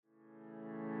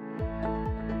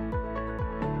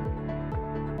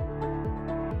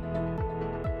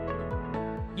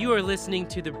You are listening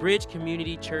to the Bridge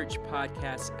Community Church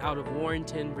podcast out of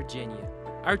Warrenton, Virginia.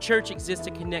 Our church exists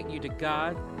to connect you to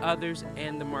God, others,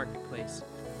 and the marketplace.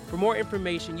 For more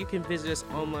information, you can visit us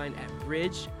online at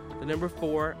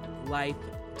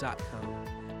bridge4life.com.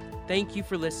 Thank you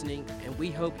for listening, and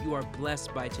we hope you are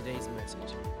blessed by today's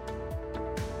message.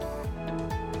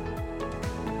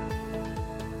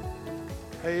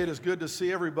 Hey, it is good to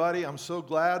see everybody. I'm so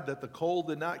glad that the cold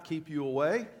did not keep you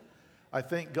away. I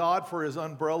thank God for His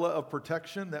umbrella of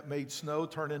protection that made snow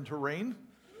turn into rain.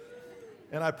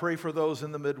 And I pray for those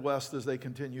in the Midwest as they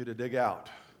continue to dig out.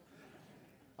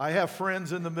 I have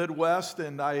friends in the Midwest,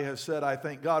 and I have said, I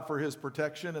thank God for His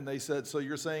protection. And they said, so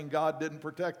you're saying God didn't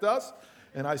protect us?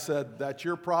 And I said, that's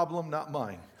your problem, not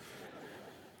mine.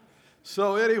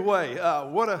 So anyway,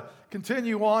 want to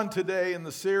continue on today in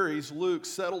the series, Luke,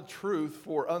 Settled Truth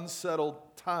for Unsettled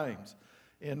Times.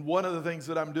 And one of the things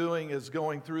that I'm doing is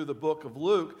going through the book of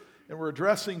Luke, and we're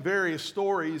addressing various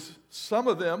stories. Some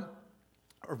of them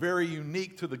are very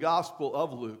unique to the Gospel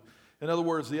of Luke. In other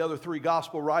words, the other three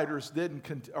Gospel writers didn't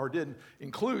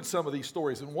include some of these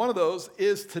stories. And one of those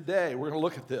is today. We're going to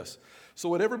look at this. So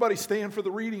would everybody stand for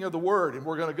the reading of the Word? And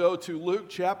we're going to go to Luke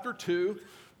chapter 2,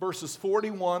 verses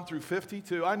 41 through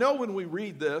 52. I know when we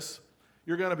read this,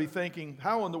 you're going to be thinking,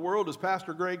 how in the world is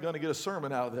Pastor Greg going to get a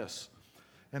sermon out of this?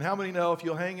 And how many know if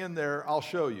you'll hang in there, I'll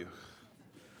show you.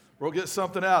 We'll get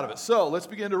something out of it. So let's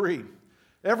begin to read.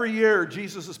 Every year,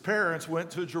 Jesus' parents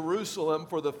went to Jerusalem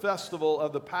for the festival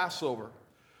of the Passover.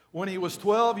 When he was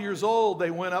 12 years old,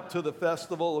 they went up to the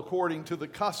festival according to the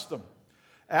custom.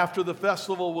 After the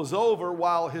festival was over,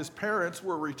 while his parents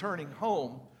were returning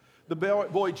home, the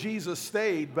boy Jesus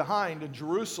stayed behind in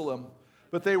Jerusalem,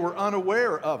 but they were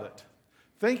unaware of it.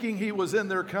 Thinking he was in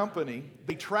their company,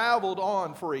 they traveled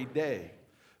on for a day.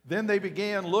 Then they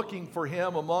began looking for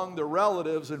him among their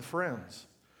relatives and friends.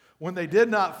 When they did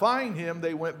not find him,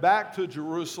 they went back to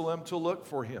Jerusalem to look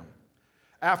for him.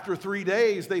 After 3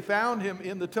 days, they found him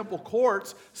in the temple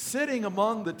courts, sitting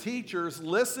among the teachers,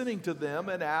 listening to them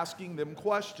and asking them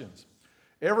questions.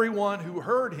 Everyone who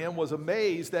heard him was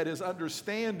amazed at his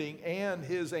understanding and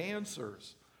his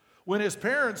answers. When his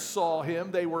parents saw him,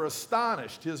 they were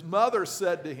astonished. His mother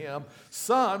said to him,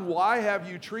 "Son, why have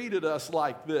you treated us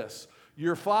like this?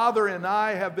 Your father and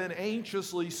I have been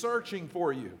anxiously searching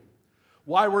for you."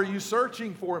 "Why were you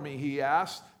searching for me?" he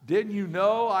asked. "Didn't you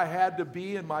know I had to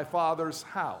be in my father's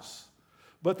house?"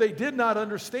 But they did not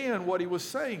understand what he was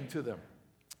saying to them.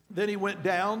 Then he went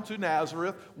down to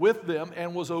Nazareth with them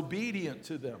and was obedient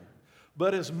to them.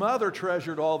 But his mother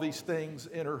treasured all these things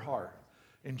in her heart.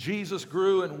 And Jesus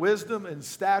grew in wisdom and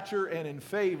stature and in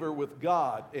favor with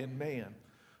God and man.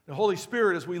 The Holy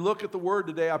Spirit, as we look at the Word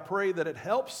today, I pray that it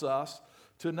helps us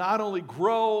to not only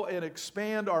grow and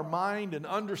expand our mind and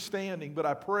understanding, but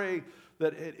I pray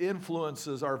that it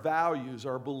influences our values,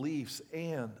 our beliefs,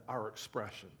 and our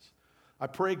expressions. I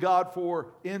pray, God, for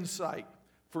insight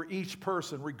for each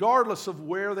person, regardless of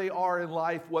where they are in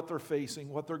life, what they're facing,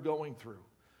 what they're going through.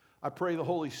 I pray the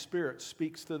Holy Spirit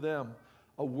speaks to them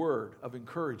a word of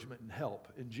encouragement and help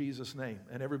in Jesus' name.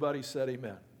 And everybody said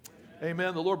amen.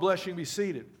 Amen. The Lord bless you and be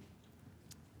seated.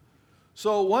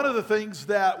 So one of the things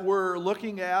that we're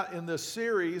looking at in this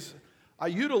series, I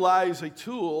utilize a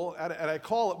tool, and I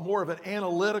call it more of an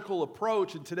analytical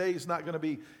approach, and today is not going to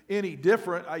be any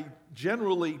different. I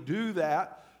generally do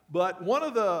that. But one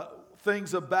of the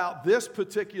things about this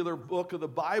particular book of the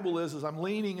Bible is I'm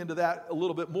leaning into that a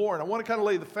little bit more, and I want to kind of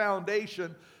lay the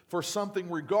foundation for something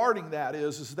regarding that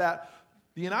is that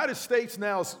the United States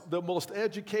now is the most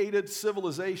educated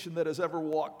civilization that has ever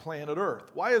walked planet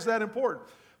Earth. Why is that important?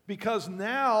 Because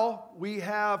now we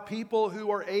have people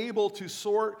who are able to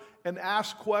sort and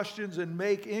ask questions and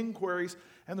make inquiries,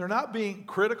 and they're not being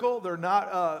critical, they're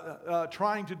not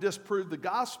trying to disprove the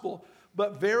gospel,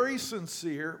 but very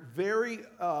sincere, very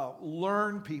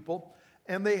learned people,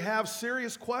 and they have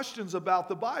serious questions about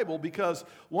the Bible, because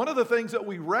one of the things that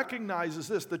we recognize is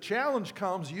this: the challenge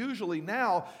comes usually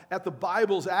now at the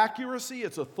Bible's accuracy,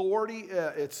 its authority,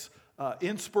 its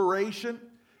inspiration.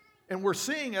 And we're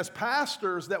seeing as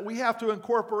pastors that we have to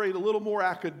incorporate a little more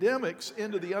academics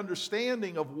into the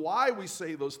understanding of why we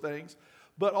say those things,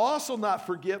 but also not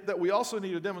forget that we also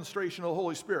need a demonstration of the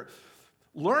Holy Spirit.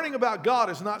 Learning about God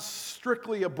is not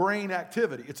strictly a brain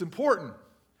activity. It's important,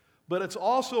 but it's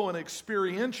also an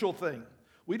experiential thing.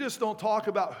 We just don't talk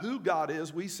about who God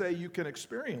is. We say you can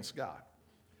experience God.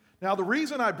 Now, the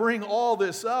reason I bring all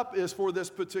this up is for this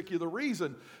particular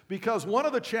reason, because one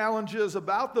of the challenges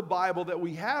about the Bible that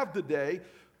we have today,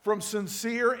 from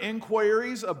sincere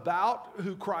inquiries about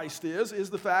who Christ is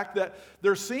the fact that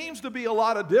there seems to be a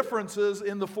lot of differences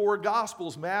in the four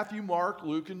Gospels, Matthew, Mark,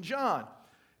 Luke, and John.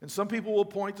 And some people will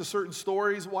point to certain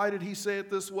stories. Why did he say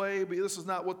it this way? But this is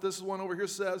not what this one over here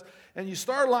says. And you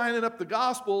start lining up the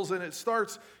Gospels, and it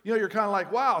starts, you're kind of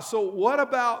like, wow, so what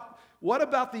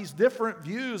about these different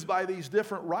views by these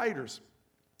different writers?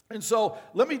 And so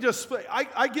let me just say,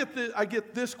 I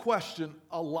get this question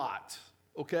a lot,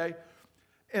 okay?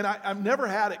 And I've never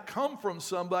had it come from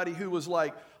somebody who was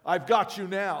like, I've got you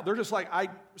now. They're just like,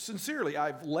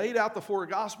 I've laid out the four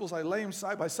Gospels, I lay them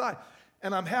side by side,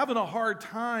 and I'm having a hard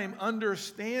time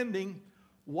understanding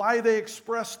why they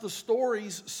express the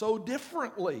stories so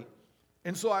differently.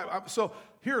 And so, so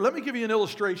here, let me give you an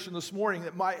illustration this morning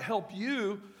that might help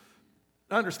you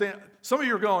understand. Some of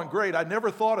you are going, great, I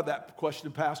never thought of that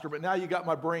question, Pastor, but now you got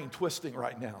my brain twisting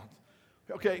right now.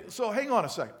 Okay, so hang on a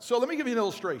second. So let me give you an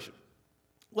illustration.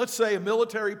 Let's say a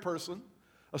military person,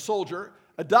 a soldier,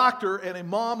 a doctor, and a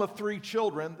mom of 3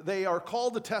 children, they are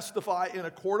called to testify in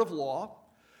a court of law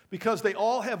because they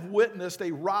all have witnessed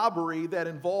a robbery that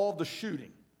involved a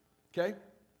shooting. Okay?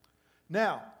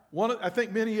 Now, I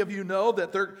think many of you know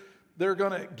that they're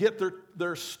going to get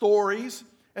their stories.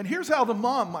 And here's how the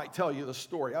mom might tell you the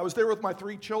story. I was there with my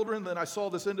 3 children, then I saw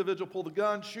this individual pull the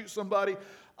gun, shoot somebody.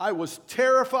 I was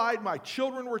terrified. My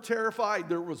children were terrified.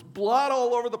 There was blood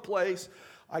all over the place.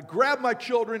 I grabbed my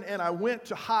children and I went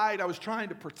to hide. I was trying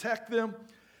to protect them.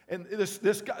 And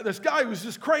this guy was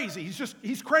just crazy.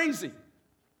 He's crazy.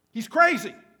 He's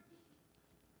crazy.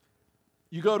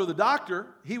 You go to the doctor,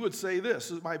 he would say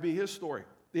this. It might be his story.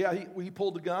 Yeah, he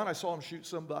pulled the gun. I saw him shoot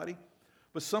somebody.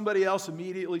 But somebody else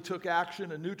immediately took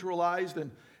action and neutralized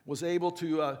and was able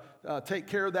to take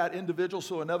care of that individual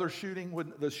so the shooting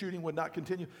would not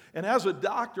continue. And as a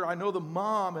doctor, I know the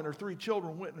mom and her 3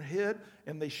 children went and hid,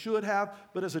 and they should have.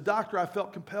 But as a doctor, I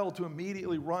felt compelled to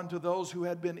immediately run to those who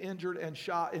had been injured and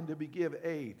shot and to give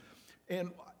aid.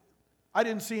 And I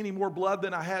didn't see any more blood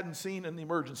than I hadn't seen in the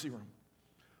emergency room.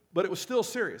 But it was still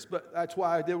serious. But that's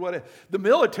why I did the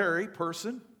military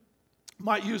person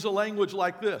might use a language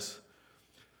like this.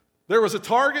 There was a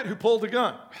target who pulled the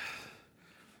gun.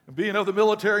 Being of the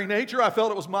military nature, I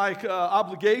felt it was my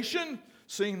obligation.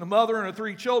 Seeing the mother and her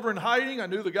 3 children hiding, I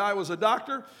knew the guy was a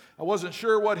doctor. I wasn't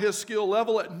sure what his skill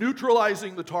level at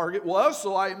neutralizing the target was,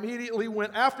 so I immediately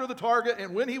went after the target,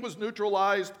 and when he was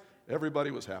neutralized,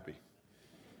 everybody was happy.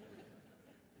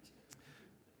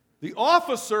 The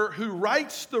officer who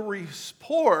writes the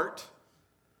report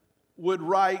would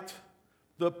write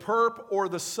the perp or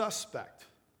the suspect.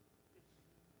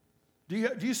 Do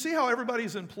you see how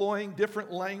everybody's employing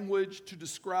different language to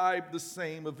describe the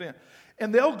same event?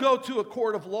 And they'll go to a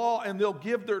court of law and they'll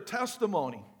give their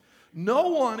testimony. No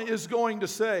one is going to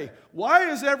say, why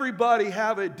does everybody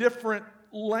have a different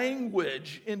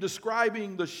language in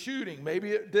describing the shooting?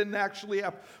 Maybe it didn't actually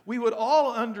happen. We would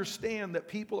all understand that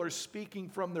people are speaking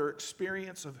from their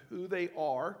experience of who they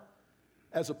are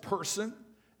as a person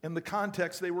and the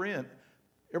context they were in.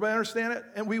 Everybody understand it?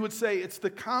 And we would say it's the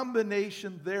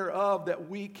combination thereof that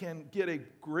we can get a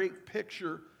great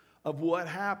picture of what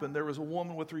happened. There was a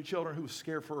woman with 3 children who was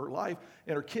scared for her life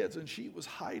and her kids, and she was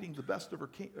hiding the best of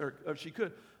her she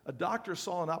could. A doctor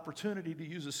saw an opportunity to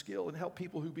use a skill and help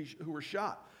people who were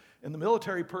shot. And the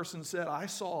military person said, I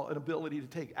saw an ability to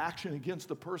take action against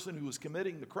the person who was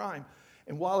committing the crime.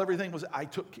 And while everything was, I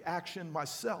took action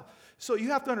myself. So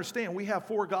you have to understand, we have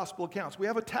 4 gospel accounts. We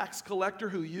have a tax collector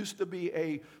who used to be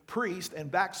a priest and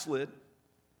backslid.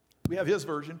 We have his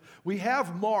version. We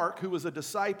have Mark, who was a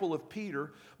disciple of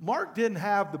Peter. Mark didn't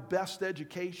have the best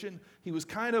education. He was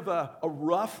kind of a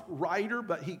rough writer,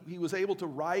 but he was able to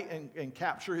write and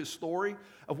capture his story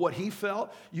of what he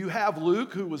felt. You have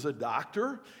Luke, who was a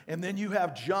doctor. And then you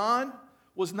have John,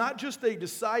 was not just a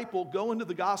disciple. Go into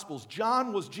the Gospels.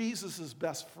 John was Jesus'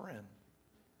 best friend.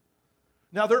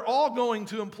 Now, they're all going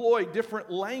to employ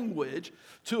different language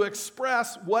to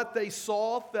express what they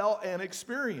saw, felt, and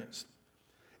experienced.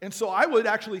 And so I would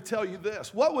actually tell you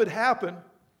this. What would happen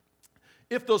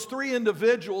if those 3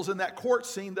 individuals in that court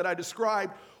scene that I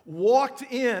described walked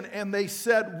in and they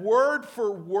said word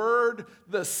for word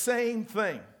the same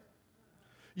thing?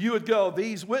 You would go,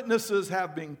 these witnesses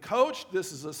have been coached.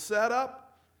 This is a setup.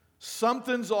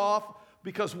 Something's off,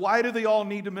 because why do they all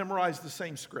need to memorize the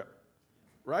same script?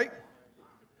 Right?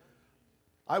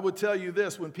 I would tell you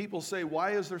this, when people say,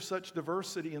 why is there such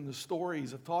diversity in the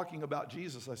stories of talking about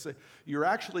Jesus? I say, you're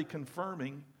actually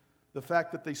confirming the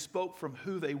fact that they spoke from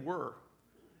who they were.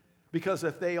 Because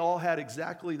if they all had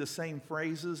exactly the same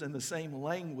phrases and the same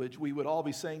language, we would all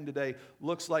be saying today,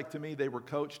 looks like to me they were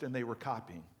coached and they were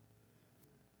copying.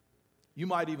 You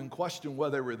might even question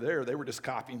whether they were there. They were just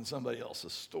copying somebody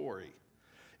else's story.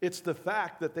 It's the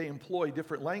fact that they employ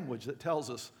different language that tells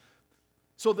us.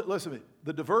 So that, listen to me,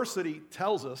 the diversity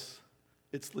tells us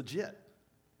it's legit.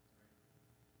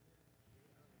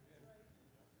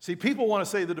 See, people want to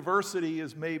say the diversity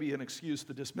is maybe an excuse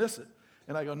to dismiss it.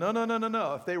 And I go,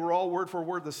 no. If they were all word for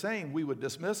word the same, we would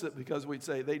dismiss it because we'd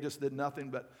say they just did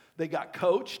nothing, but they got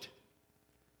coached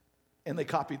and they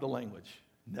copied the language.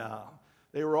 No.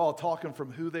 They were all talking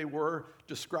from who they were,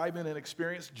 describing an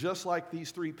experience, just like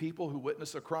these three people who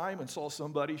witnessed a crime and saw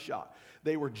somebody shot.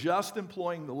 They were just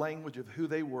employing the language of who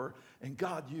they were, and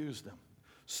God used them.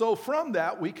 So from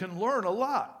that, we can learn a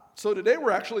lot. So today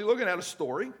we're actually looking at a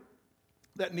story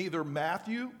that neither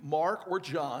Matthew, Mark, or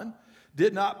John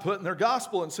did not put in their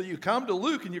gospel. And so you come to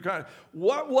Luke and you're kind of,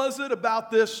 what was it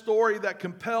about this story that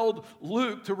compelled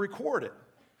Luke to record it?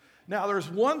 Now, there's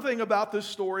one thing about this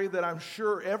story that I'm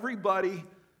sure everybody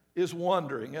is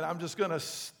wondering, and I'm just going to,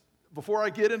 before I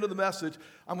get into the message,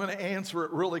 I'm going to answer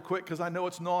it really quick because I know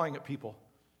it's gnawing at people.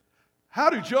 How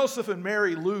do Joseph and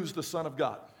Mary lose the Son of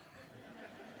God?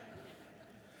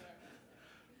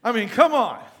 I mean, come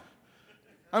on.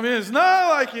 I mean, it's not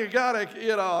like you got to,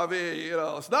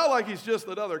 it's not like he's just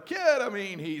another kid. I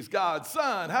mean, he's God's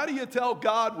son. How do you tell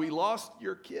God we lost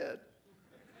your kid?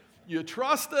 You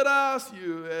trusted us.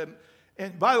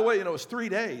 And by the way, it was 3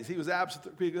 days. He was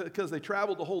absent because they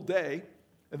traveled the whole day.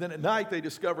 And then at night, they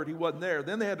discovered he wasn't there.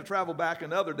 Then they had to travel back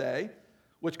another day,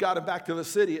 which got him back to the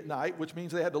city at night, which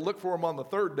means they had to look for him on the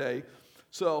third day.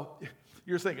 So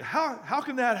you're thinking, how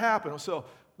can that happen? So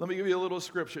let me give you a little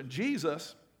description.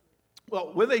 Jesus,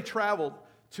 well, when they traveled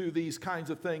to these kinds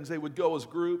of things, they would go as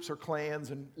groups or clans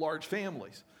and large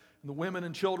families. And the women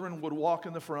and children would walk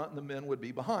in the front and the men would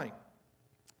be behind.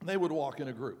 And they would walk in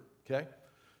a group, okay?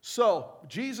 So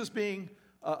Jesus being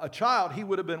a child, he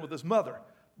would have been with his mother.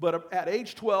 But at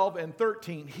age 12 and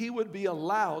 13, he would be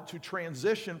allowed to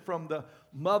transition from the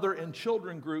mother and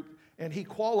children group, and he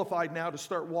qualified now to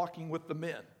start walking with the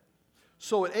men.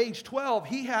 So at age 12,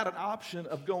 he had an option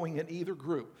of going in either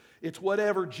group. It's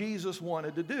whatever Jesus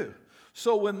wanted to do.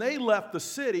 So when they left the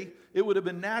city, it would have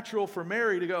been natural for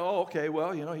Mary to go, oh, okay,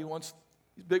 well, he's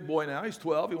a big boy now, he's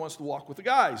 12, he wants to walk with the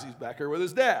guys, he's back here with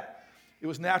his dad. It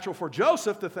was natural for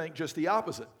Joseph to think just the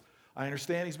opposite. I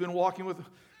understand he's been walking with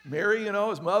Mary,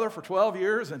 his mother, for 12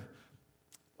 years, and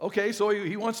okay, so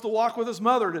he wants to walk with his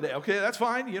mother today. Okay, that's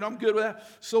fine, I'm good with that.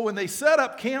 So when they set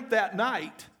up camp that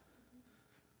night,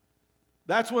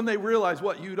 that's when they realized,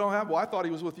 what, you don't have? Well, I thought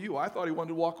he was with you. I thought he wanted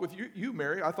to walk with you,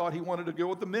 Mary. I thought he wanted to go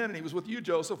with the men, and he was with you,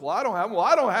 Joseph. Well, I don't have him. Well,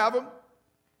 I don't have him.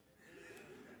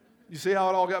 You see how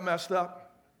it all got messed up?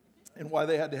 And why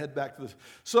they had to head back to this.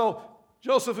 So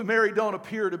Joseph and Mary don't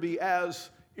appear to be as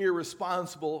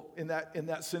irresponsible in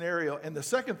that scenario. And the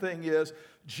second thing is,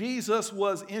 Jesus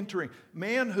was entering.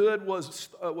 Manhood was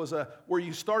where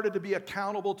you started to be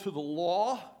accountable to the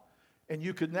law, and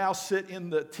you could now sit in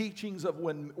the teachings of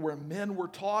where men were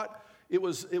taught. It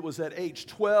was at age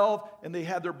 12, and they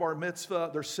had their bar mitzvah,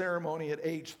 their ceremony, at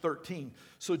age 13.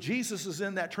 So Jesus is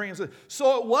in that transit.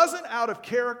 So it wasn't out of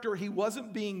character. He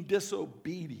wasn't being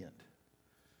disobedient.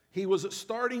 He was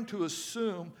starting to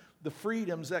assume the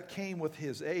freedoms that came with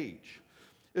his age.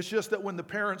 It's just that when the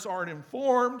parents aren't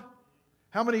informed,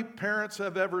 how many parents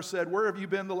have ever said, where have you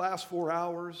been the last 4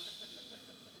 hours?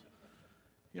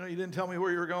 You didn't tell me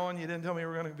where you were going. You didn't tell me you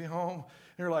were going to be home.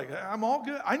 And you're like, I'm all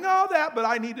good. I know that, but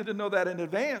I needed to know that in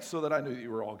advance so that I knew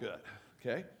you were all good.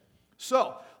 Okay?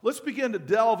 So let's begin to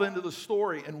delve into the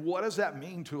story and what does that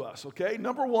mean to us, okay?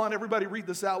 Number one, everybody read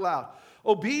this out loud.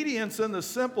 Obedience in the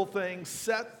simple things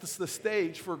sets the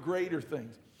stage for greater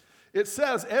things. It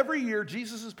says every year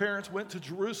Jesus' parents went to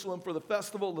Jerusalem for the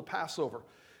festival of the Passover.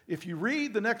 If you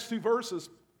read the next two verses,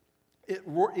 it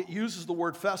uses the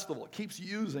word festival. It keeps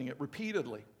using it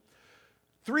repeatedly.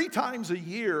 3 times a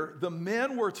year, the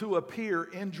men were to appear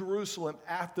in Jerusalem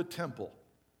at the temple.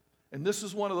 And this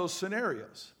is one of those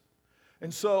scenarios.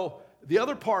 And so the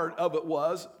other part of it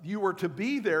was you were to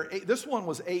be there. This one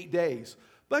was 8 days.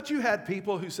 But you had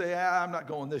people who say, I'm not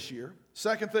going this year.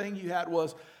 Second thing you had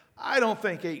was, I don't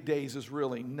think 8 days is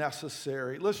really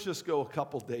necessary. Let's just go a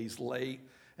couple days late.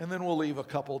 And then we'll leave a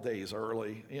couple days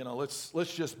early.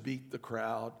 Let's just beat the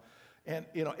crowd. And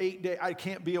 8 days, I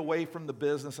can't be away from the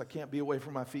business. I can't be away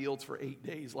from my fields for 8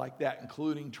 days like that,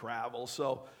 including travel.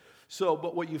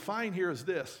 But what you find here is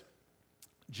this.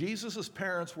 Jesus'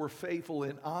 parents were faithful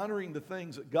in honoring the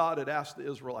things that God had asked the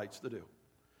Israelites to do.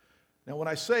 Now, when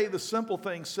I say the simple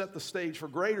things set the stage for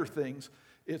greater things,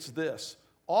 it's this.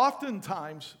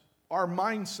 Oftentimes, our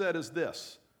mindset is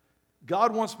this.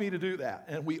 God wants me to do that.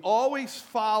 And we always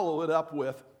follow it up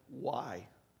with, why?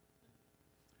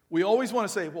 We always want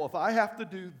to say, well, if I have to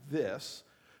do this,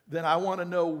 then I want to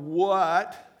know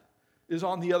what is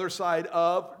on the other side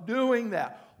of doing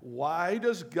that. Why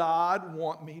does God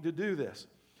want me to do this?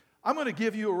 I'm going to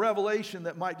give you a revelation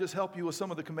that might just help you with some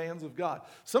of the commands of God.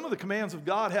 Some of the commands of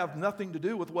God have nothing to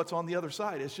do with what's on the other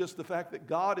side. It's just the fact that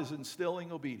God is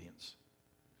instilling obedience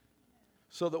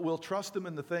so that we'll trust Him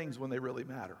in the things when they really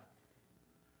matter.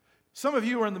 Some of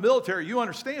you are in the military, you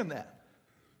understand that.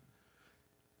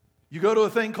 You go to a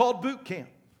thing called boot camp,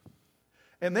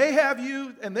 and they have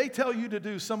you, and they tell you to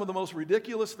do some of the most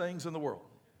ridiculous things in the world.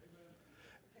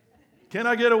 Can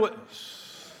I get a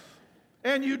witness?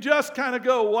 And you just kind of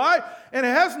go, why? And it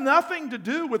has nothing to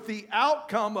do with the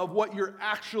outcome of what you're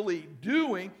actually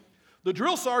doing. The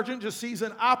drill sergeant just sees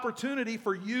an opportunity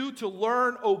for you to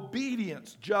learn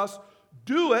obedience. Just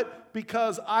do it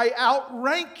because I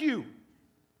outrank you.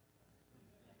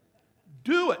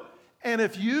 Do it. And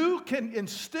if you can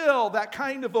instill that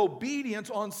kind of obedience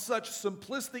on such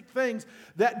simplistic things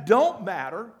that don't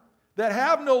matter, that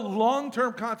have no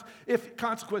long-term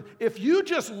consequence, if you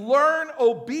just learn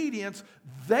obedience,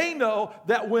 they know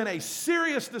that when a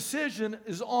serious decision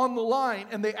is on the line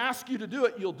and they ask you to do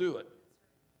it, you'll do it.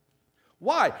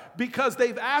 Why? Because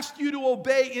they've asked you to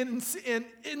obey in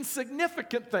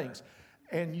insignificant things,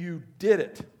 and you did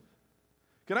it.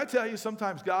 Can I tell you,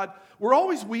 sometimes God, we're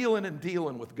always wheeling and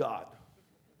dealing with God.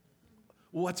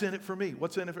 What's in it for me?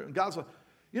 What's in it for me? And God's like,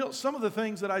 some of the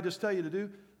things that I just tell you to do,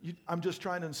 I'm just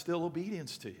trying to instill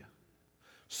obedience to you.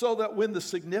 So that when the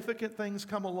significant things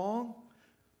come along,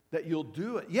 that you'll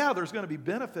do it. Yeah, there's going to be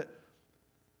benefit.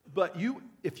 But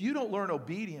if you don't learn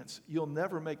obedience, you'll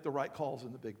never make the right calls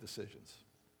in the big decisions.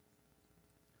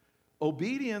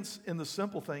 Obedience in the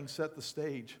simple things set the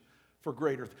stage for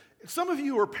greater. Some of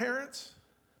you are parents.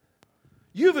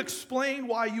 You've explained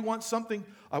why you want something.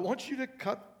 I want you to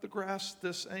cut the grass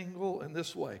this angle and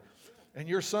this way. And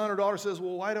your son or daughter says,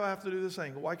 well, why do I have to do this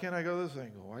angle? Why can't I go this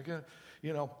angle? Why can't,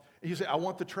 and you say, I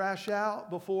want the trash out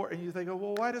before, and you think, oh,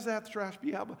 well, why does that trash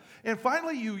be out? And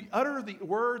finally, you utter the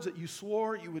words that you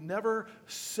swore you would never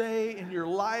say in your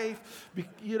life,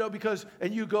 because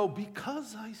you go,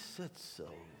 because I said so.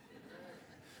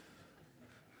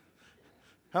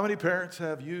 How many parents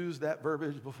have used that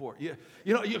verbiage before? You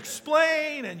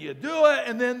explain and you do it,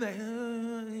 and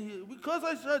then because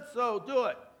I said so, do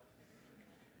it.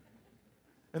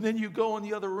 And then you go in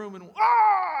the other room and,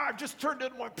 I just turned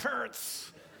into my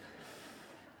parents.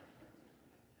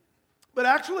 But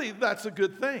actually, that's a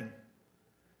good thing.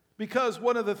 Because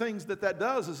one of the things that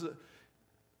does is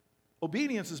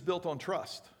obedience is built on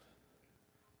trust.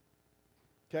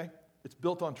 Okay? It's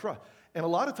built on trust. And a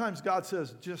lot of times God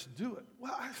says, just do it.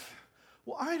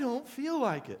 Well, I don't feel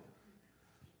like it.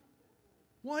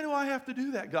 Why do I have to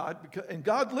do that, God? And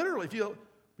God literally feels,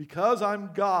 because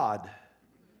I'm God.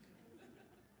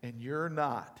 And you're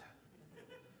not.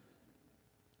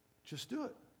 Just do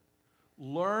it.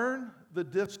 Learn the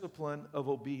discipline of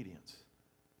obedience.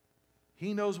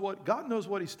 God knows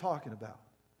what He's talking about.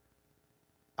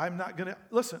 I'm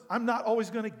not always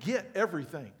going to get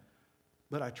everything,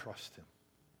 but I trust Him.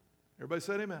 Everybody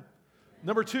said amen.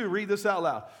 Number 2, read this out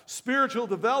loud. Spiritual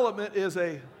development is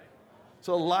a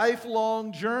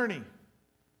lifelong journey.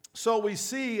 So we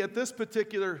see at this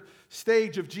particular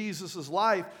stage of Jesus'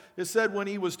 life, it said when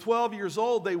He was 12 years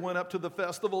old, they went up to the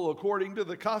festival according to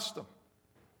the custom.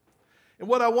 And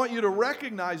what I want you to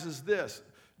recognize is this.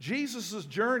 Jesus'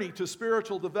 journey to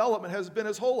spiritual development has been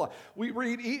His whole life. We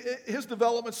read His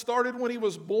development started when He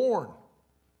was born.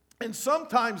 And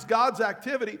sometimes God's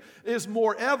activity is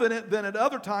more evident than at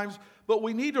other times, but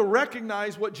we need to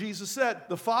recognize what Jesus said.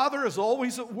 The Father is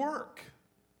always at work.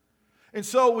 And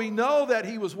so we know that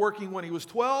He was working when He was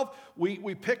 12.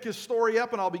 We pick His story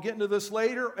up, and I'll be getting to this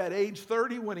later, at age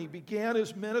 30 when He began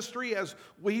His ministry as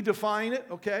we define it,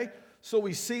 okay? So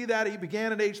we see that He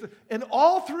began at age 30. And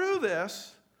all through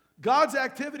this, God's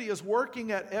activity is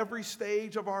working at every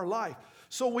stage of our life.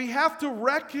 So we have to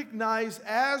recognize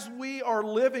as we are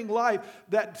living life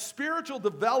that spiritual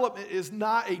development is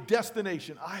not a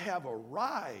destination. I have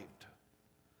arrived.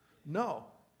 No.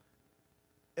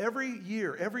 Every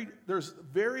year, there's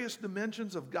various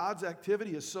dimensions of God's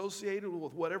activity associated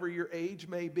with whatever your age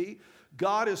may be.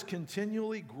 God is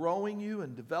continually growing you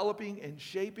and developing and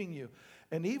shaping you.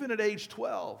 And even at age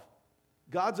 12,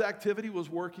 God's activity was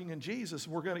working in Jesus.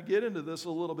 We're going to get into this a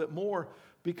little bit more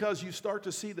because you start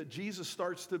to see that Jesus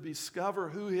starts to discover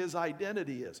who His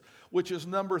identity is, which is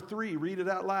number 3. Read it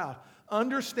out loud.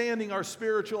 Understanding our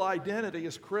spiritual identity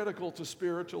is critical to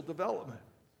spiritual development.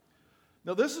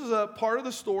 Now, this is a part of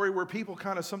the story where people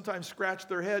kind of sometimes scratch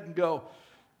their head and go,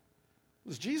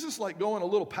 was Jesus like going a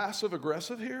little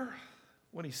passive-aggressive here?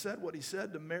 when he said what he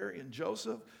said to Mary and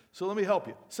Joseph? So let me help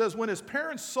you. It says, when his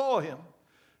parents saw him,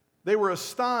 they were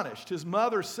astonished. His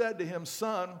mother said to him,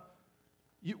 son,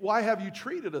 why have you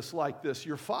treated us like this?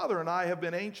 Your father and I have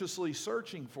been anxiously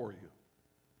searching for you.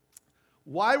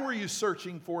 Why were you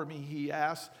searching for me, he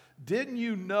asked. Didn't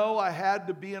you know I had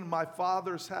to be in my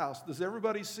father's house? Does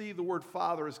everybody see the word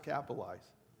father is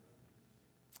capitalized?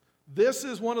 This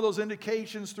is one of those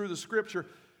indications through the scripture.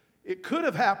 It could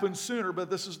have happened sooner, but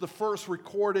this is the first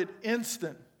recorded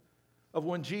instant of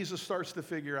when Jesus starts to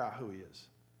figure out who he is.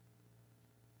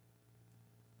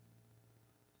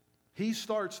 He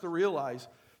starts to realize,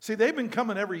 see, they've been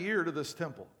coming every year to this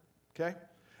temple, okay?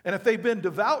 And if they've been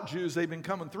devout Jews, they've been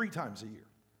coming 3 times a year.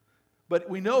 But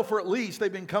we know for at least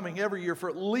they've been coming every year for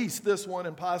at least this one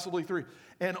and possibly 3.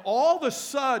 And all of a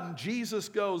sudden, Jesus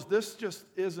goes, this just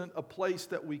isn't a place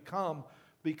that we come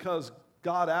because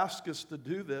God asked us to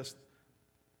do this.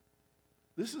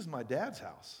 This is my dad's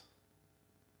house.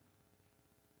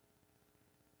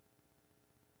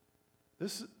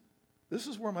 This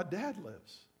is where my dad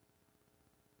lives.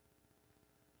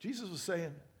 Jesus was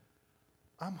saying,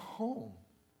 I'm home.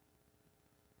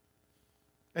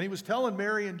 And he was telling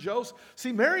Mary and Joseph.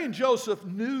 See, Mary and Joseph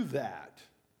knew that.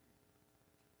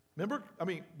 Remember? I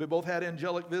mean, they both had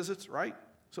angelic visits, right?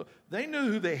 So they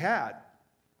knew who they had.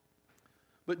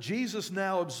 But Jesus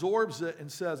now absorbs it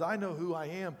and says, I know who I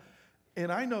am,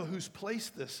 and I know whose place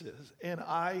this is, and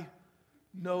I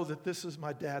know that this is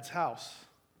my dad's house.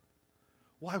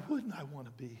 Why wouldn't I want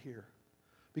to be here?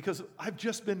 Because I've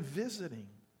just been visiting.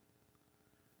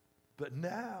 But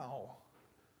now,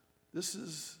 this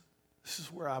is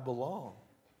where I belong.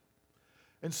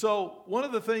 And so, one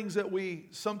of the things that we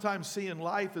sometimes see in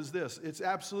life is this. It's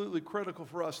absolutely critical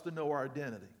for us to know our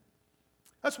identity.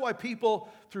 That's why people,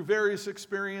 through various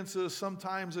experiences,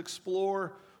 sometimes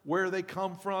explore where they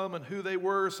come from and who they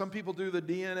were. Some people do the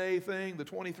DNA thing, the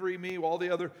 23andMe, all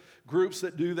the other groups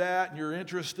that do that, and you're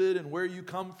interested in where you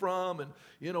come from and,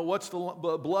 you know, what's the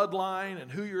bloodline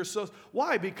and who you're associated.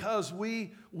 Why? Because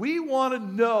we want to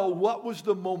know what was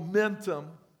the momentum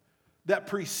that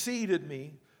preceded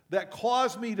me, that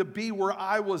caused me to be where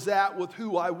I was at with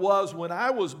who I was when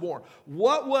I was born.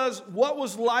 What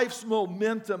was life's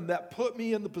momentum that put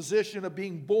me in the position of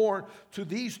being born to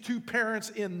these 2 parents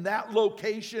in that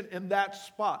location, in that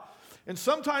spot? And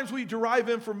sometimes we derive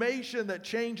information that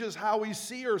changes how we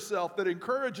see ourselves, that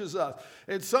encourages us.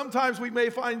 And sometimes we may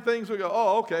find things we go,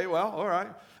 oh, okay, well, all right.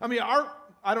 I mean,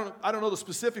 I don't know the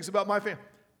specifics about my family.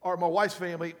 Or my wife's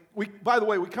family, we did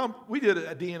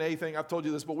a DNA thing, I've told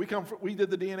you this, but we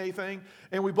did the DNA thing,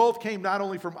 and we both came not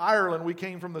only from Ireland, we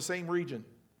came from the same region.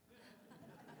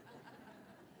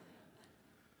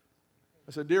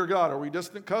 I said, dear God, are we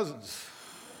distant cousins?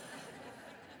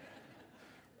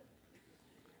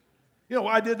 You know,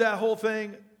 I did that whole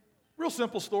thing, real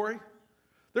simple story.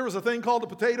 There was a thing called the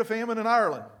potato famine in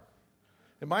Ireland,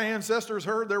 and my ancestors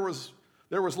heard there was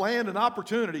land and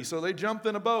opportunity, so they jumped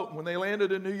in a boat. And when they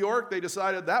landed in New York, they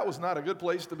decided that was not a good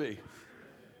place to be.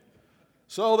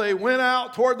 So they went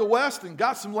out toward the west and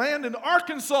got some land in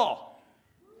Arkansas.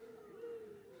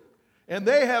 And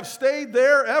they have stayed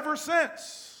there ever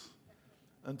since,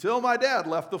 until my dad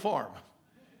left the farm.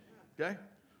 Okay?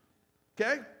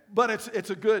 But it's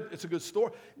a good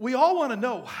story. We all want to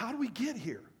know, how do we get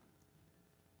here?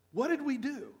 What did we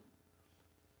do?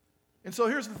 And so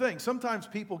here's the thing. Sometimes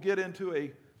people get into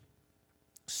a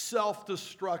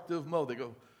self-destructive mode. They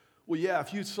go, well, yeah,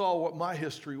 if you saw what my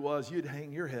history was, you'd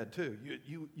hang your head too.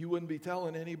 You wouldn't be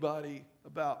telling anybody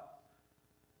about,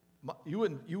 you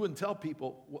wouldn't tell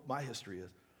people what my history is.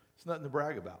 It's nothing to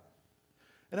brag about.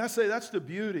 And I say that's the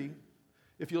beauty,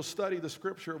 if you'll study the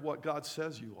scripture, of what God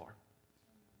says you are.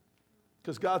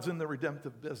 Because God's in the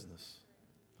redemptive business.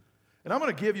 And I'm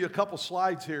going to give you a couple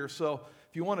slides here, so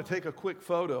if you want to take a quick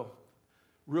photo,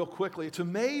 real quickly. It's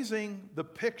amazing the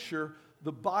picture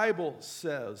the Bible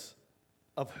says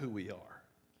of who we are.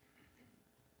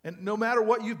 And no matter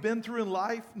what you've been through in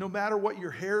life, no matter what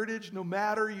your heritage, no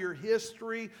matter your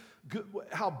history,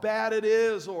 how bad it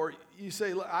is, or you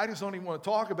say, I just don't even want to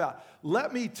talk about it.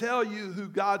 Let me tell you who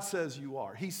God says you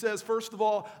are. He says, first of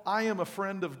all, I am a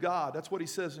friend of God. That's what he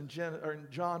says in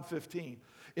John 15.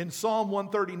 In Psalm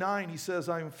 139, he says,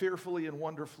 I am fearfully and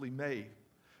wonderfully made.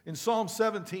 In Psalm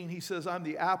 17, he says, I'm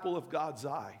the apple of God's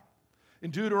eye. In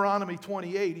Deuteronomy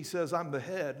 28, he says, I'm the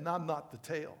head and I'm not the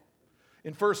tail.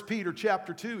 In 1 Peter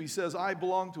chapter 2, he says, I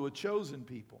belong to a chosen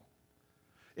people.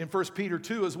 In 1 Peter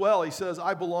 2 as well, he says,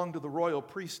 I belong to the royal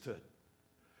priesthood.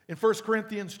 In 1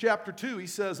 Corinthians chapter 2, he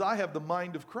says, I have the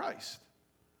mind of Christ.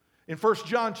 In 1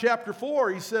 John chapter 4,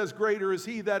 he says, greater is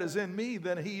he that is in me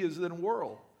than he is in the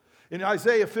world. In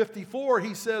Isaiah 54,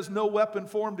 he says, no weapon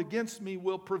formed against me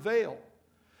will prevail.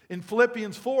 In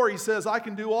Philippians 4, he says, I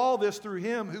can do all this through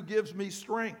him who gives me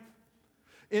strength.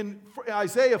 In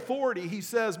Isaiah 40, he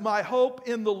says, my hope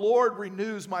in the Lord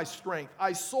renews my strength.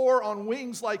 I soar on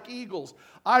wings like eagles.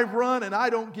 I run and I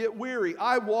don't get weary.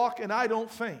 I walk and I don't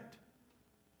faint.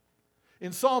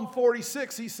 In Psalm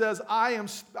 46, he says, I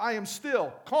am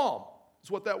still, calm, is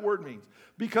what that word means,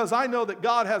 because I know that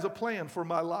God has a plan for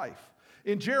my life.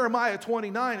 In Jeremiah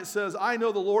 29, it says, I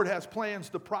know the Lord has plans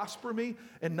to prosper me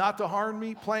and not to harm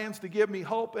me, plans to give me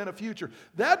hope and a future.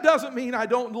 That doesn't mean I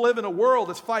don't live in a world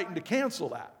that's fighting to cancel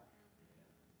that.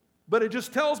 But it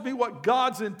just tells me what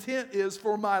God's intent is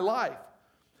for my life.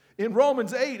 In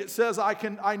Romans 8, it says,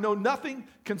 I know nothing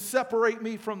can separate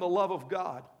me from the love of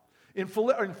God. In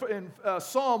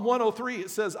Psalm 103,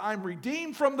 it says, I'm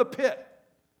redeemed from the pit.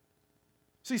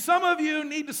 See, some of you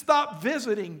need to stop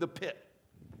visiting the pit.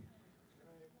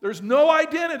 There's no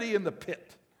identity in the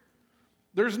pit.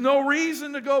 There's no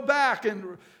reason to go back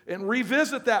and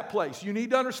revisit that place. You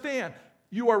need to understand,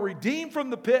 you are redeemed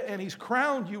from the pit, and he's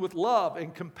crowned you with love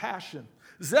and compassion.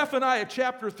 Zephaniah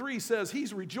chapter 3 says,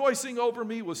 he's rejoicing over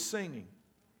me with singing.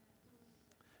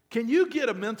 Can you get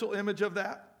a mental image of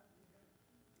that?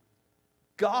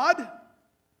 God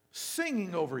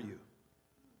singing over you.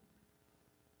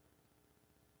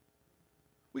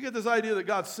 We get this idea that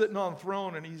God's sitting on a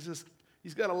throne and he's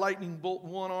got a lightning bolt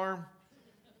in one arm.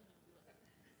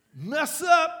 Mess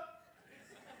up.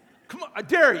 Come on, I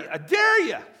dare you. I dare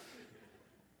you.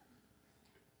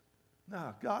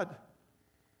 No, God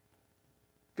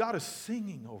is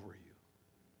singing over you.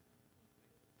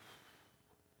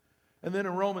 And then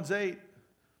in Romans 8,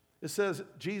 it says,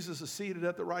 Jesus is seated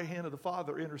at the right hand of the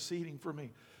Father, interceding for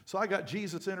me. So I got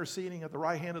Jesus interceding at the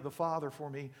right hand of the Father for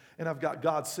me, and I've got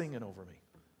God singing over me.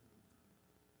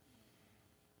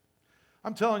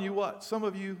 I'm telling you what, some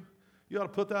of you, you ought to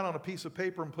put that on a piece of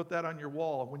paper and put that on your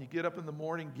wall. When you get up in the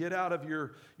morning, get out of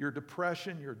your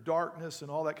depression, your darkness,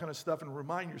 and all that kind of stuff, and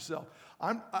remind yourself,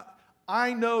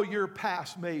 I know your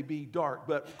past may be dark,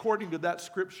 but according to that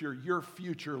scripture, your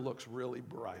future looks really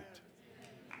bright.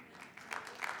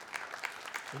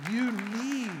 And you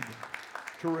need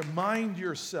to remind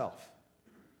yourself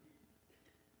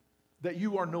that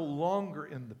you are no longer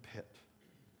in the pit.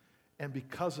 And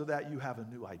because of that, you have a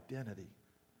new identity.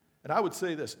 And I would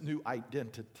say this, new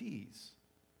identities.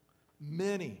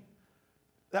 Many.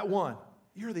 That one,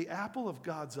 you're the apple of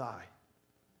God's eye.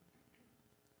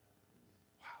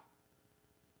 Wow.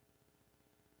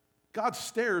 God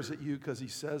stares at you because he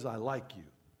says, I like you.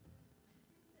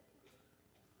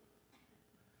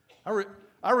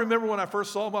 I remember when I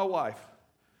first saw my wife,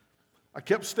 I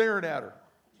kept staring at her.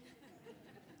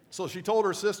 So she told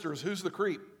her sisters, who's the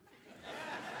creep?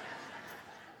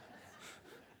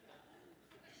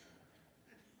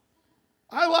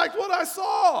 I liked what I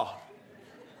saw.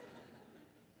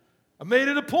 I made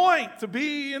it a point to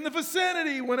be in the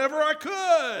vicinity whenever I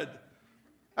could.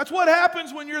 That's what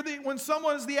happens when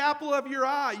someone is the apple of your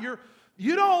eye.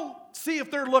 You don't see if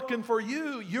they're looking for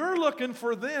you. You're looking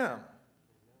for them.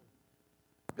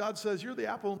 God says, you're the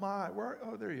apple of my eye.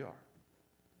 Oh, there you are.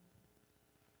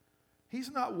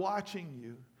 He's not watching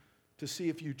you to see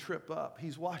if you trip up.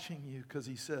 He's watching you because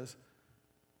he says,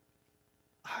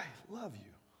 I love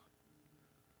you.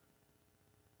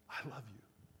 I love you.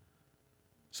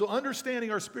 So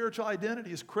understanding our spiritual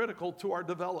identity is critical to our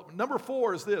development. Number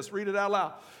 4 is this. Read it out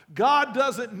loud. God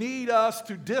doesn't need us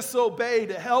to disobey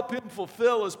to help him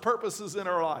fulfill his purposes in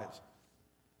our lives.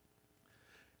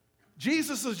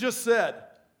 Jesus has just said,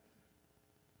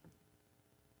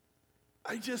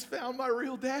 I just found my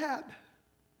real dad,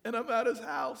 and I'm at his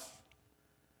house.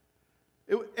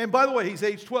 And by the way, he's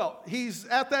age 12. He's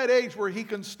at that age where he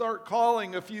can start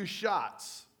calling a few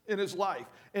shots in his life,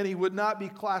 and he would not be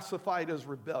classified as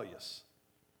rebellious.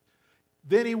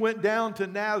 Then he went down to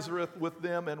Nazareth with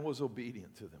them and was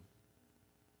obedient to them.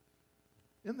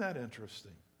 Isn't that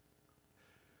interesting?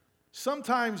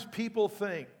 Sometimes people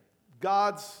think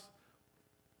God's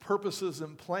purposes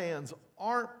and plans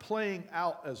aren't playing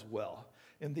out as well.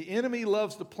 And the enemy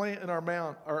loves to plant in our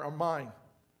mind.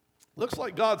 Looks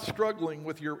like God's struggling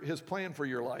with his plan for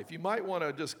your life. You might want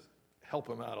to just help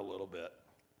him out a little bit.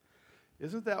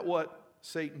 Isn't that what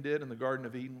Satan did in the Garden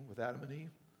of Eden with Adam and Eve?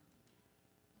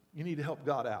 You need to help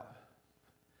God out.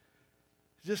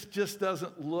 It just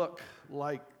doesn't look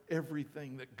like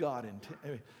everything that God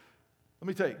intended. Let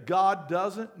me tell you, God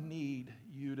doesn't need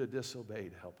you to disobey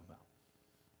to help him out.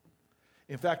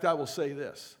 In fact, I will say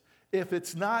this. If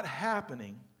it's not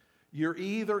happening, you're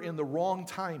either in the wrong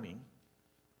timing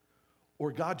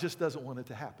or God just doesn't want it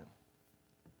to happen.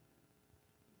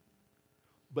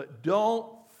 But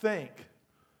don't think,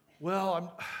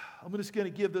 well, I'm just going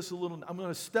to give this a little, I'm going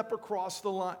to step across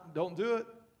the line. Don't do it.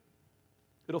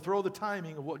 It'll throw the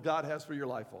timing of what God has for your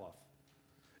life off.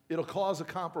 It'll cause a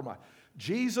compromise.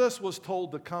 Jesus was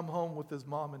told to come home with his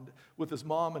mom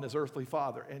and his earthly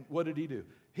father. And what did he do?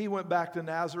 He went back to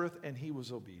Nazareth and he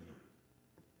was obedient.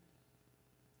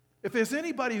 If there's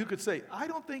anybody who could say, I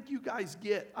don't think you guys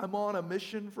get, I'm on a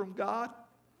mission from God.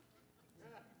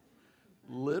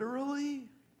 Literally?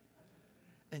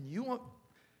 And you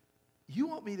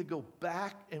want me to go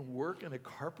back and work in a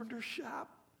carpenter shop?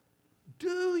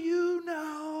 Do you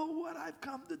know what I've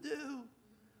come to do?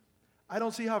 I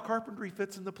don't see how carpentry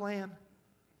fits in the plan.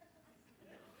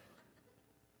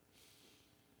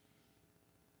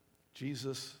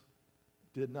 Jesus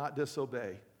did not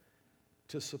disobey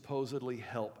to supposedly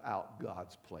help out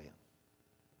God's plan.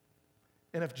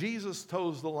 And if Jesus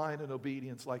toes the line in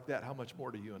obedience like that, how much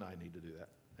more do you and I need to do that?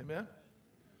 Amen?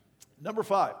 Number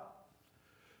 5.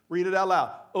 Read it out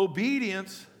loud.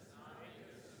 Obedience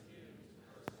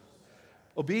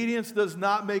does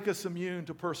not make us immune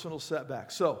to personal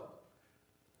setbacks. So,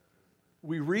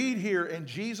 we read here, and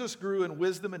Jesus grew in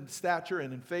wisdom and stature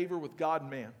and in favor with God and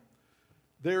man.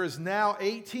 There is now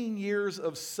 18 years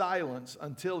of silence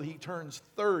until he turns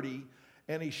 30,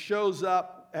 and he shows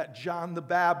up at John the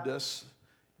Baptist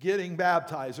getting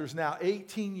baptized. There's now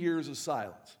 18 years of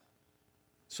silence.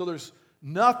 So there's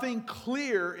nothing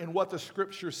clear in what the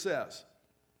Scripture says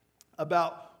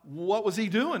about what was he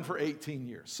doing for 18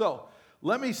 years. So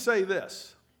let me say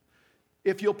this.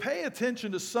 If you'll pay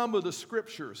attention to some of the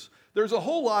Scriptures, there's a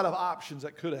whole lot of options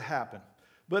that could have happened.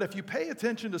 But if you pay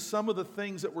attention to some of the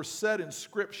things that were said in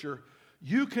Scripture,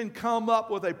 you can come up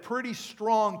with a pretty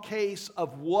strong case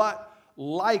of what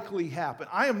likely happened.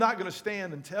 I am not going to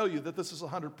stand and tell you that this is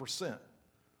 100%.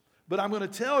 But I'm going to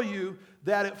tell you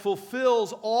that it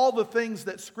fulfills all the things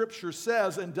that Scripture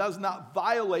says and does not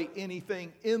violate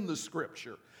anything in the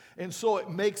Scripture. And so it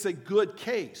makes a good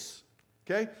case.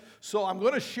 Okay? So I'm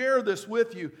going to share this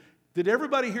with you. Did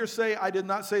everybody here say I did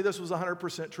not say this was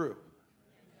 100% true?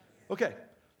 Okay.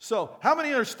 So how many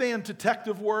understand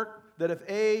detective work? That if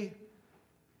A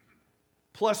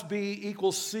plus B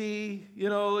equals C,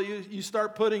 you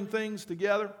start putting things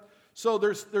together. So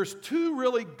there's two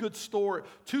really good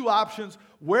two options.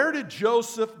 Where did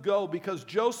Joseph go? Because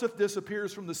Joseph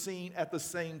disappears from the scene at the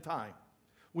same time.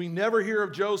 We never hear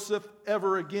of Joseph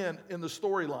ever again in the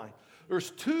storyline. There's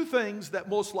two things that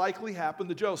most likely happened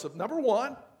to Joseph. Number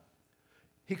one,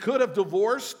 he could have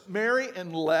divorced Mary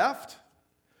and left.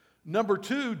 Number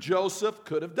two, Joseph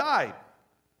could have died.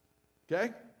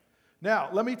 Okay? Now,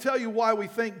 let me tell you why we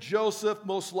think Joseph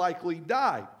most likely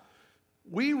died.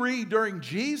 We read during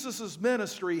Jesus'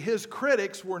 ministry, his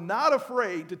critics were not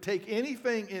afraid to take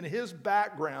anything in his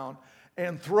background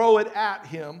and throw it at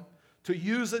him, to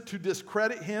use it to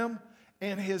discredit him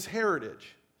and his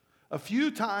heritage. A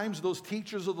few times, those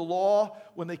teachers of the law,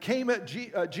 when they came at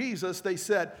Jesus, they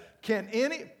said,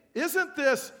 isn't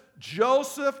this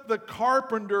Joseph the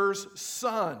carpenter's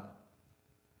son?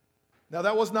 Now,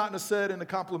 that was not said in a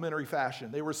complimentary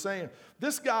fashion. They were saying,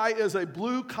 this guy is a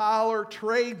blue-collar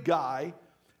trade guy.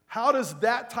 How does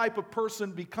that type of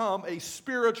person become a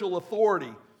spiritual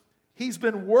authority? He's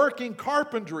been working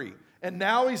carpentry, and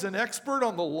now he's an expert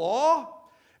on the law?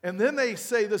 And then they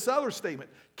say this other statement,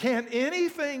 can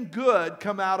anything good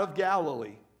come out of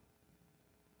Galilee?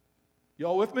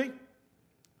 Y'all with me?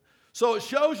 So it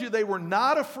shows you they were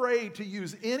not afraid to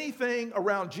use anything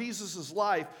around Jesus'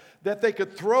 life that they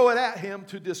could throw it at him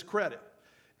to discredit.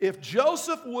 If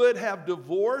Joseph would have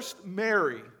divorced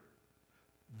Mary,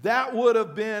 that would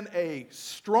have been a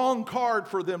strong card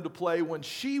for them to play when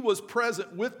she was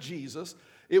present with Jesus.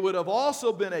 It would have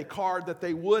also been a card that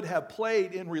they would have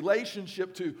played in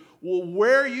relationship to, well,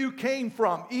 where you came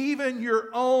from, even your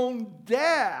own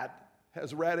dad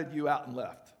has ratted you out and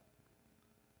left.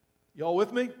 Y'all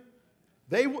with me?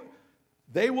 They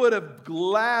would have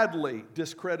gladly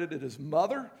discredited his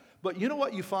mother, but you know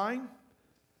what you find?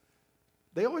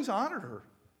 They always honored her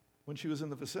when she was in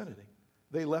the vicinity.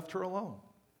 They left her alone.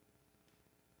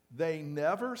 They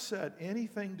never said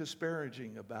anything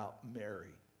disparaging about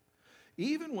Mary.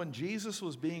 Even when Jesus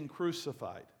was being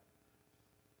crucified,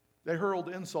 they hurled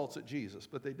insults at Jesus,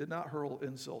 but they did not hurl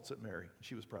insults at Mary.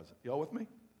 She was present. Y'all with me?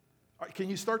 All right, can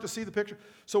you start to see the picture?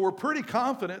 So we're pretty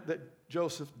confident that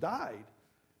Joseph died.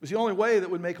 It was the only way that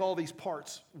would make all these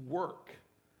parts work.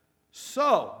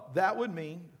 So that would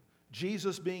mean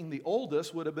Jesus, being the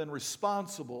oldest, would have been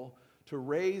responsible to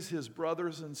raise his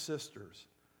brothers and sisters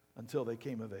until they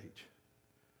came of age.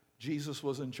 Jesus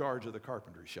was in charge of the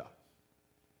carpentry shop.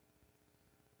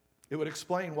 It would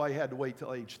explain why he had to wait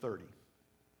till age 30.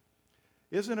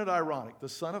 Isn't it ironic? The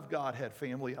Son of God had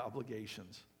family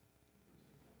obligations.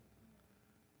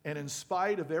 And in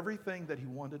spite of everything that he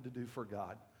wanted to do for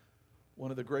God, one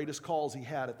of the greatest calls he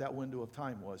had at that window of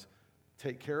time was,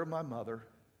 take care of my mother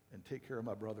and take care of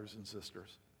my brothers and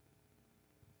sisters.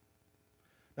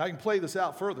 Now I can play this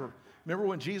out further. Remember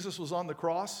when Jesus was on the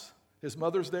cross? His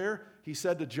mother's there. He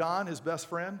said to John, his best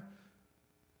friend,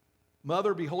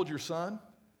 Mother, behold your son,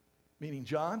 meaning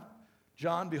John.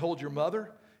 John, behold your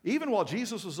mother. Even while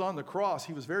Jesus was on the cross,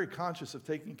 he was very conscious of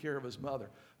taking care of his mother.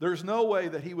 There's no way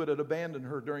that he would have abandoned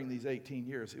her during these 18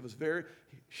 years.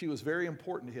 She was very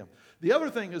important to him. The other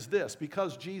thing is this,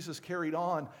 because Jesus carried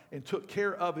on and took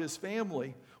care of his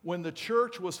family, when the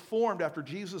church was formed after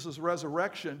Jesus'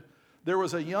 resurrection, there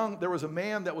was a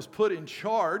man that was put in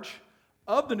charge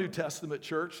of the New Testament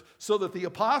church so that the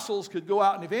apostles could go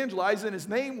out and evangelize, and his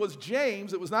name was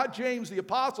James. It was not James the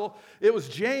apostle, it was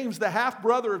James, the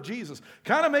half-brother of Jesus.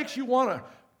 Kind of makes you wonder,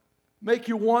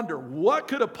 what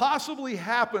could have possibly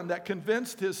happened that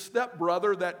convinced his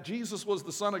stepbrother that Jesus was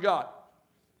the Son of God?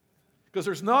 Because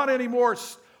there's not any more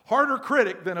harder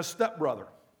critic than a stepbrother,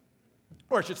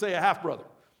 or I should say a half-brother.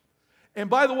 And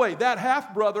by the way, that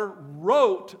half-brother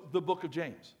wrote the book of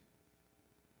James.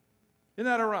 Isn't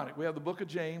that ironic? We have the book of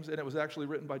James, and it was actually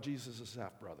written by Jesus'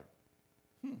 half-brother.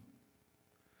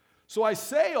 So I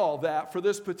say all that for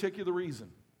this particular reason.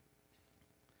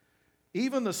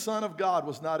 Even the Son of God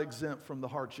was not exempt from the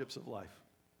hardships of life.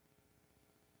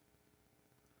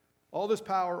 All this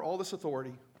power, all this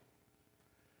authority,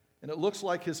 and it looks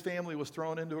like his family was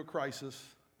thrown into a crisis,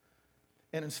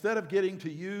 and instead of getting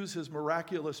to use his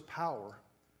miraculous power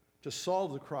to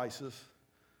solve the crisis,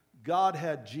 God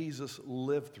had Jesus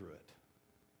live through it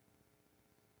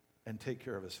and take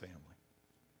care of his family.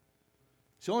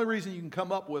 It's the only reason you can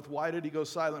come up with why did he go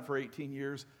silent for 18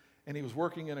 years and he was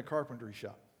working in a carpentry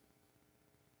shop.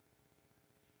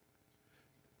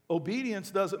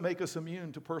 Obedience doesn't make us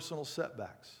immune to personal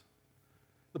setbacks.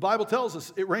 The Bible tells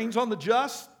us it rains on the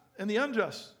just and the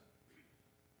unjust.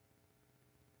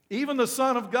 Even the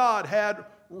Son of God had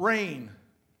rain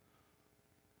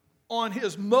on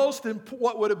his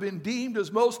what would have been deemed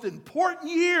his most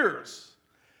important years.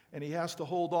 And he has to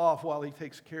hold off while he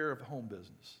takes care of home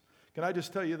business. Can I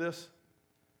just tell you this?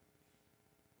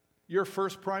 Your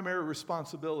first primary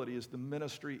responsibility is the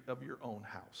ministry of your own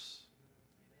house.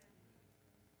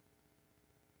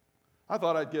 I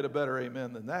thought I'd get a better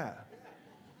amen than that.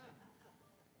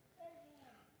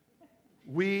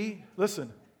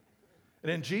 Listen,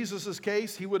 and in Jesus'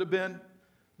 case, he would have been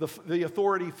the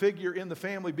authority figure in the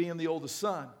family, being the oldest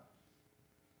son.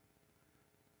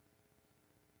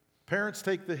 Parents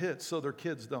take the hits so their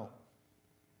kids don't.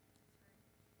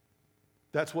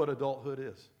 That's what adulthood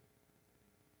is.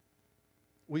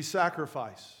 We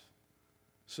sacrifice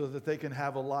so that they can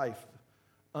have a life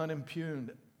unimpugned,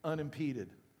 unimpeded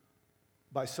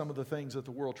by some of the things that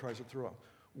the world tries to throw them.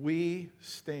 We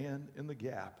stand in the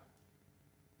gap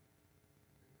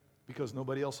because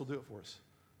nobody else will do it for us.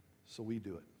 So we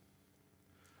do it.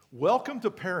 Welcome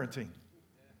to parenting.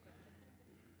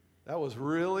 That was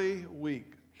really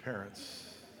weak,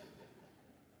 parents.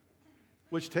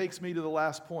 Which takes me to the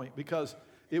last point, because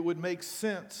it would make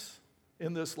sense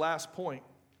in this last point.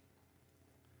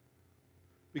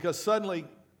 Because suddenly,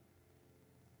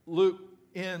 Luke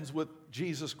ends with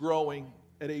Jesus growing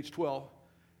at age 12.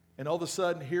 And all of a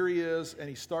sudden, here he is, and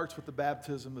he starts with the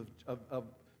baptism of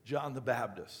John the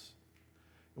Baptist.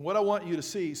 And what I want you to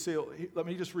see, let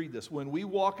me just read this. When we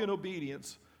walk in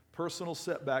obedience, personal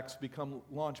setbacks become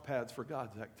launch pads for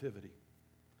God's activity.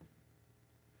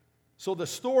 So the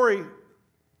story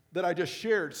that I just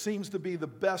shared seems to be the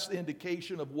best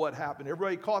indication of what happened.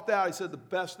 Everybody caught that? I said the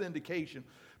best indication,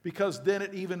 because then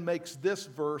it even makes this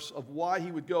verse of why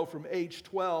he would go from age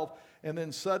 12, and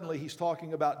then suddenly he's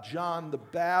talking about John the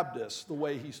Baptist the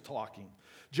way he's talking.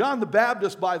 John the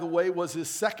Baptist, by the way, was his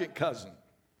second cousin.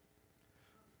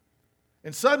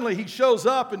 And suddenly he shows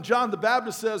up, and John the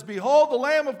Baptist says, "Behold the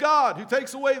Lamb of God who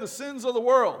takes away the sins of the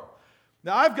world."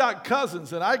 Now, I've got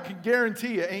cousins, and I can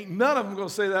guarantee you, ain't none of them going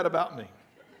to say that about me.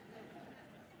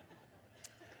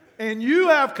 And you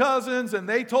have cousins, and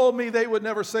they told me they would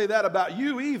never say that about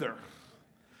you either.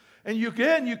 And you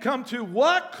come to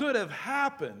what could have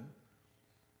happened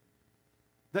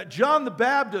that John the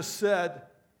Baptist said,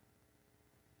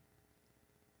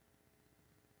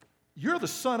 "You're the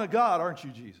Son of God, aren't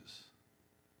you, Jesus?"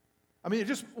 I mean,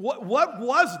 what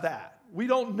was that? We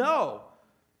don't know.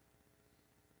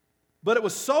 But it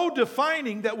was so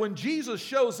defining that when Jesus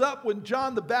shows up, when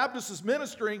John the Baptist is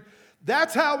ministering,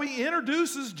 that's how he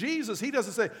introduces Jesus. He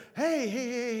doesn't say,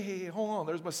 hey, hold on,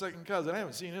 there's my second cousin. I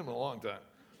haven't seen him in a long time.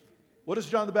 What does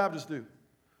John the Baptist do?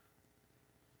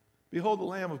 Behold the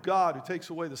Lamb of God who takes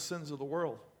away the sins of the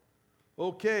world.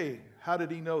 Okay, how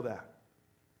did he know that?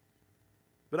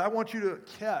 But I want you to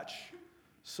catch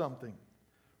something.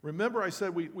 Remember I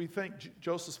said we think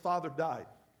Joseph's father died.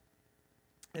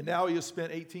 And now he has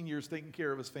spent 18 years taking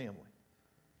care of his family.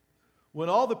 When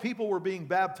all the people were being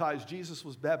baptized, Jesus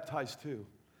was baptized too.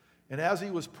 And as he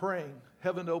was praying,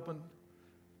 heaven opened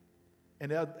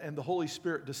and the Holy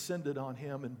Spirit descended on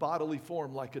him in bodily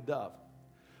form like a dove.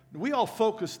 We all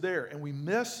focus there and we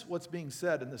miss what's being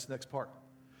said in this next part.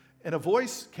 And a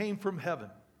voice came from heaven.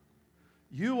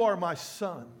 You are my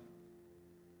son,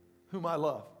 whom I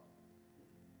love.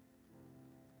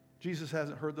 Jesus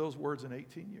hasn't heard those words in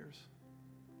 18 years.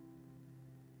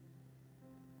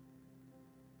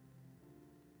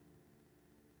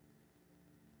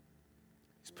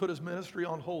 He's put his ministry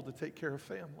on hold to take care of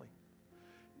family.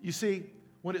 You see,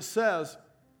 when it says,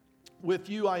 with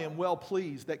you I am well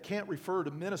pleased, that can't refer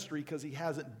to ministry because he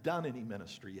hasn't done any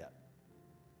ministry yet.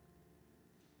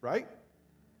 Right?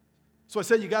 So I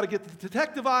said you got to get the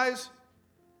detective eyes.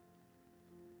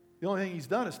 The only thing he's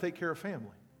done is take care of family.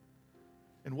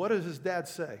 And what does his dad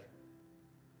say?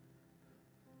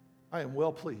 I am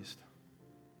well pleased.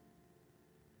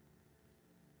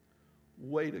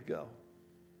 Way to go.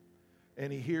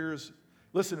 And he hears,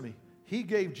 listen to me, he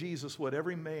gave Jesus what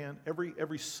every man,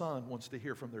 every son wants to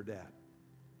hear from their dad.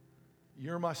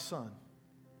 You're my son.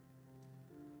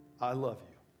 I love you.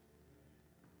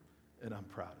 And I'm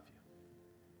proud of you.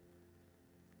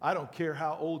 I don't care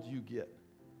how old you get.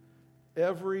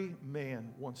 Every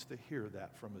man wants to hear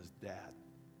that from his dad.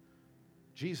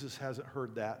 Jesus hasn't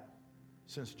heard that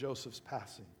since Joseph's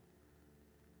passing.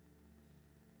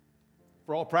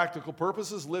 For all practical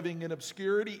purposes, living in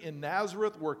obscurity in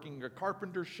Nazareth, working a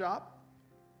carpenter shop,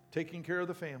 taking care of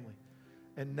the family.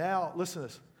 And now, listen to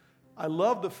this. I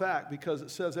love the fact, because it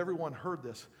says everyone heard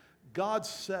this. God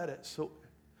said it, so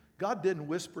God didn't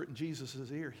whisper it in Jesus'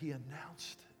 ear. He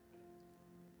announced it.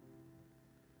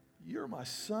 You're my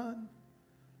son.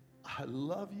 I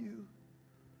love you.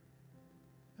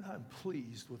 And I'm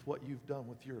pleased with what you've done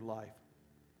with your life.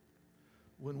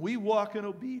 When we walk in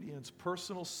obedience,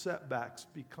 personal setbacks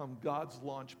become God's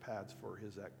launch pads for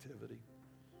his activity.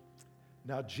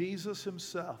 Now, Jesus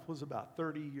himself was about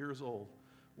 30 years old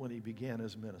when he began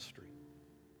his ministry.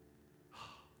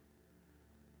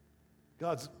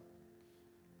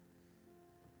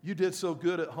 You did so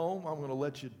good at home, I'm going to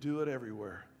let you do it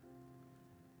everywhere.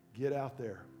 Get out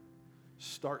there.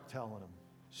 Start telling them.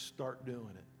 Start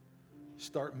doing it.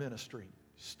 Start ministering.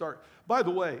 By the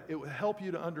way, it would help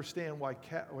you to understand why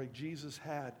Jesus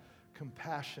had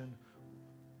compassion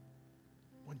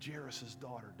when Jairus'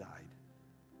 daughter died.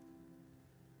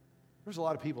 There's a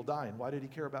lot of people dying. Why did he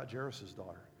care about Jairus'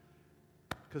 daughter?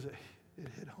 Because it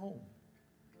hit home.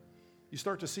 You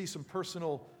start to see some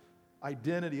personal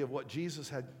identity of what Jesus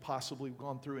had possibly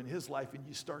gone through in his life, and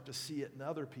you start to see it in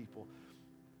other people.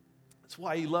 That's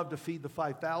why he loved to feed the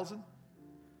 5,000.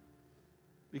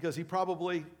 Because they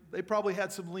probably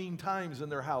had some lean times in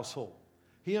their household.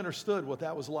 He understood what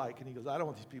that was like. And he goes, I don't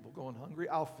want these people going hungry.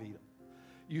 I'll feed them.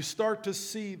 You start to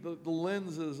see the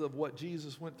lenses of what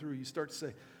Jesus went through. You start to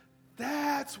say,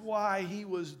 that's why he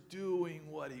was doing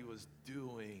what he was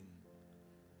doing.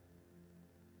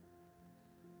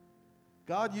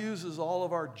 God uses all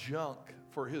of our junk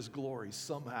for his glory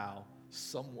somehow,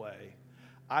 some way.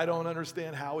 I don't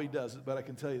understand how he does it, but I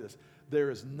can tell you this. There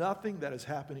is nothing that is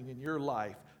happening in your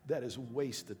life that is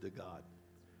wasted to God.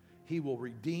 He will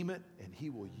redeem it, and he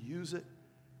will use it,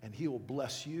 and he will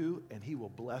bless you, and he will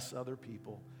bless other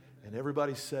people. And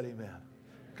everybody said amen.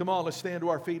 Come on, let's stand to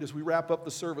our feet as we wrap up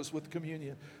the service with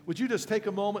communion. Would you just take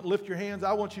a moment and lift your hands?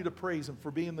 I want you to praise him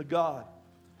for being the God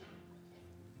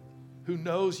who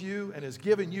knows you and has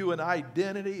given you an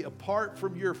identity apart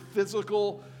from your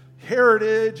physical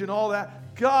heritage and all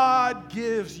that. God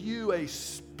gives you a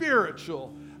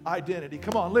spiritual identity.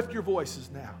 Come on, lift your voices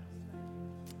now.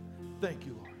 Thank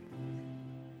you, Lord.